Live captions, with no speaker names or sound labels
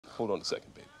Hold on a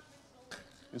second, baby.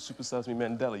 You supersize me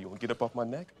Mandela. You want to get up off my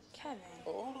neck? Kevin.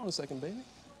 Oh, hold on a second, baby.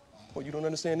 What, you don't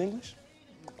understand English?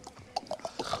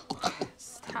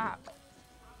 Stop.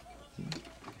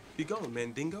 You going,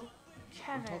 Mandingo?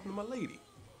 Kevin. I'm talking to my lady.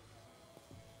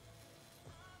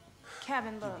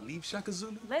 Kevin, look. You leave Shaka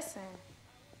Zulu? Listen.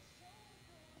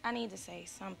 I need to say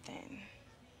something.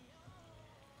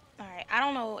 All right, I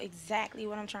don't know exactly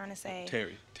what I'm trying to say.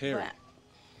 Terri, but...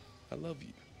 I love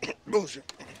you. Bullshit.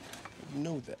 You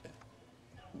know that.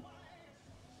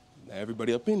 Now,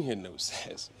 everybody up in here knows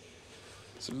that.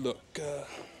 So, look,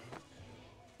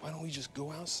 why don't we just go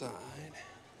outside,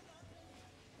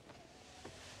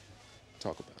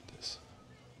 talk about this?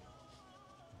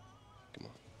 Come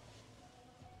on.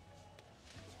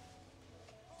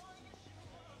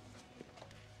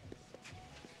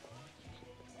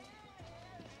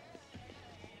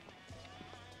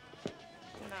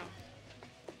 No.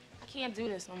 I can't do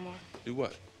this no more. Do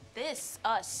what? This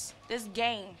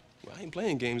game. Well, I ain't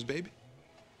playing games, baby.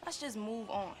 Let's just move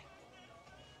on.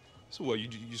 So what, you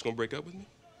just gonna break up with me?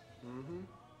 Mm-hmm.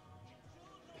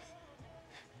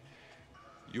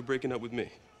 You're breaking up with me.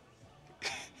 I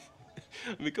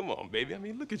mean, come on, baby. I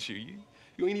mean, look at you.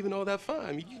 You ain't even all that fine.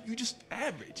 I mean, you just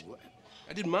average. What?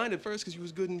 I didn't mind at first because you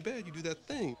was good in bed. You do that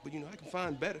thing. But, you know, I can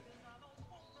find better.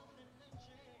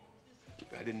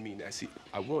 I didn't mean that. See,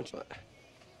 I want you.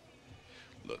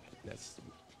 Look, that's...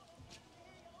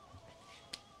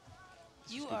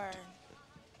 You are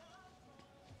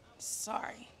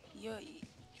sorry. You're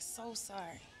so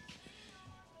sorry.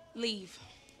 Leave.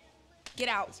 Get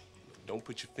out. Don't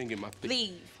put your finger in my face.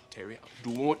 Leave. Terri, I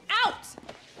do want... Out!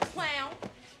 Clown.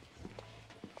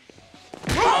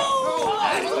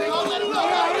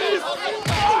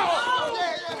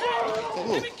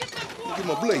 Get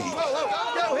my blade.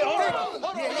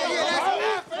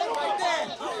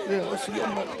 Yeah, let's see.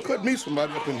 Cut me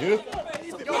somebody up in here.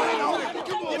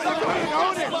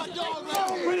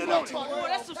 Boy,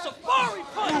 that's some safari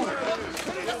punch.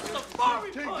 That's some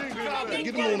safari punch.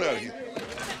 Get him on out of here.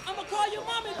 I'm gonna call your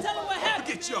mom and tell her what happened.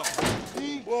 Get y'all.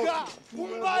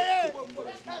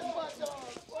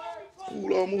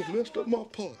 Fool almost messed up my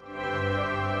part.